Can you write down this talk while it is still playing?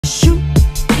Shoot,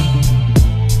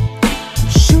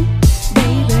 shoot,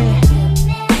 baby.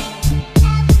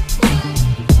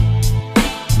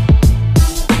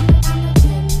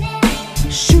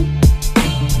 Shoot,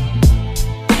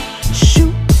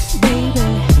 shoot, baby.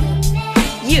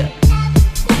 Yeah,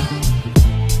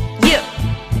 yeah.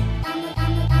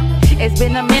 It's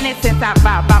been a minute since I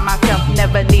vibed by myself.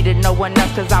 Never needed no one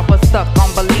else, cause I was stuck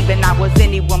on believing I was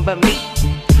anyone but me.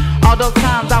 All those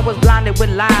times I was blinded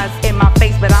with lies in my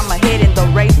face, but I'm ahead in the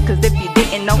race. Cause if you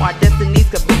didn't know, our destinies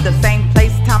could be the same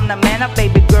place. Time to man up,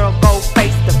 baby girl, go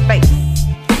face to face.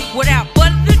 Without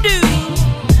further ado,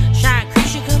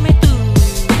 SCOR3PIO coming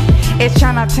through. It's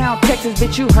Chinatown, Texas,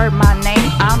 bitch, you heard my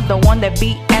name. I'm the one that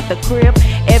be at the crib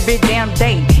every damn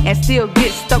day and still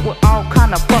get stuck with all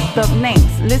kind of fucked up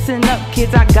names. Listen up,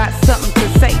 kids, I got something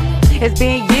to say. It's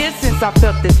been years since I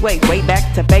felt this way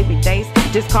back to baby days.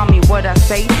 Just call me what I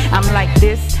say. I'm like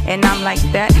this and I'm like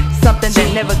that. Something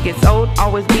that never gets old,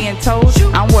 always being told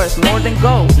I'm worth more than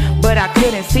gold, but I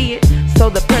couldn't see it,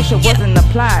 so the pressure wasn't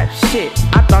applied. Shit,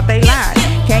 I thought they lied.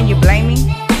 Can you blame me?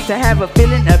 To have a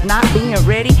feeling of not being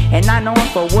ready and not knowing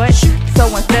for what. So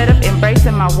instead of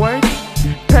embracing my worth,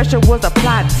 pressure was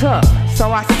applied tough.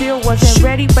 So I still wasn't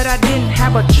ready, but I didn't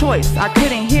have a choice. I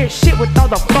couldn't hear shit with all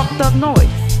the fucked up noise.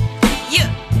 Yeah,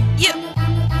 yeah.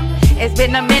 It's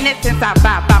been a minute since I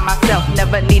vibed by myself.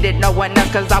 Never needed no one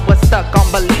else, cause I was stuck on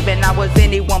believing I was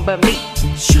anyone but me.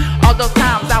 All those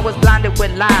times I was blinded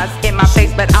with lies in my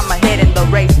face, but I'm ahead in the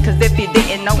race. Cause if you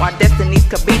didn't know, our destinies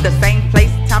could be the same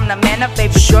place. Time to man up,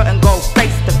 baby girl, and go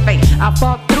face to face. I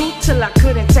fought through till I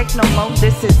couldn't take no more.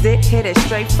 This is it, hit it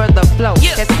straight for the flow.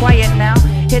 It's quiet now,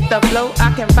 hit the flow,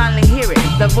 I can finally hear it.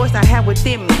 The voice I have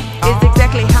within me is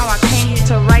exactly how I came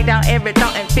to write down every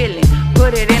thought and feeling.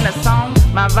 Put it in a song,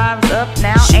 my vibe's up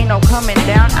now, ain't no coming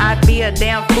down. I'd be a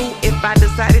damn fool if I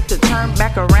decided to turn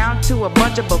back around to a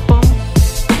bunch of buffoons.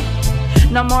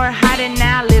 No more hiding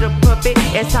now, little puppet.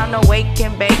 It's time to wake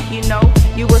and bake, you know,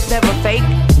 you was never fake.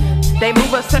 They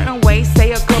move a certain way,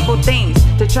 say a couple things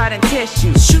to try to test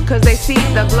you. Cause they see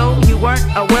the glow you weren't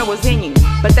aware was in you.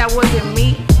 But that wasn't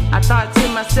me. I thought to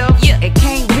myself, it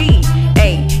can't be.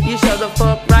 Hey, you show the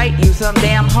fuck right, you some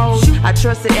damn hoes. I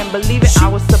trusted and believed it, I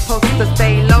was supposed to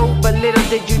stay low. But little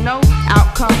did you know,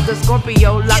 out comes the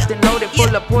Scorpio, locked and loaded,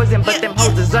 full of poison, but them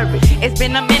hoes deserve it. It's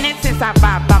been a minute since I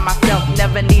vibed by myself.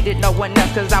 Never needed no one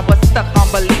else, cause I was stuck on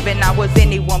believing I was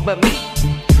anyone but me.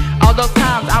 All those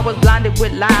times I was blinded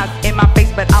with lies in my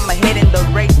face, but I'm ahead in the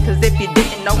race. Cause if you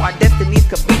didn't know, our destinies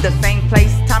could be the same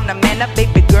place. Time to man up,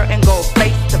 baby girl, and go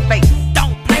face to face.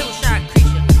 Don't play with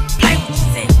SCOR3PIO, play with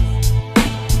yourself.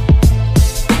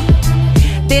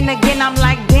 Then again, I'm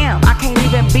like, damn, I can't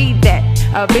even be that.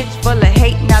 A bitch full of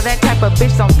hate, now that type of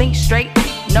bitch don't think straight.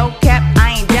 No cap,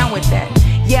 I ain't down with that.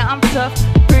 Yeah, I'm tough,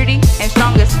 pretty, and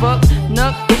strong as fuck.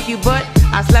 Nook, if you butt,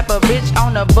 I slap a bitch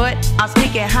on the butt. I'm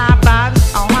speaking high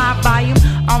vibes, on high volume,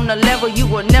 on the level you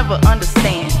will never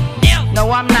understand.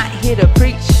 No, I'm not here to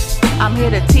preach, I'm here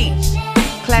to teach.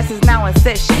 Class is now in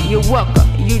session, you're welcome,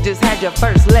 you just had your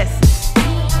first lesson.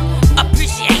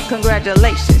 Appreciate.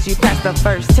 Congratulations, you passed the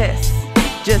first test,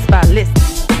 just by listening.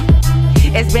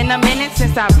 It's been a minute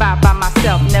since I vibed by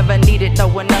myself. Never needed no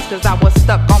one else, cause I was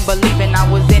stuck on believing I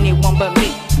was anyone but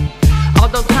me. All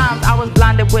those times I was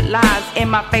blinded with lies in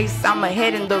my face, I'm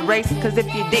ahead in the race. Cause if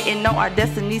you didn't know, our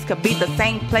destinies could be the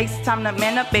same place. Time to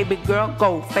man up, baby girl,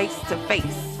 go face to face.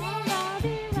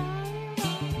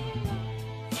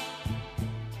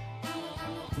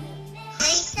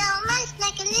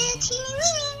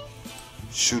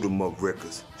 Shoot 'em up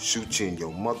records, shoot you in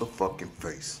your motherfucking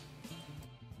face.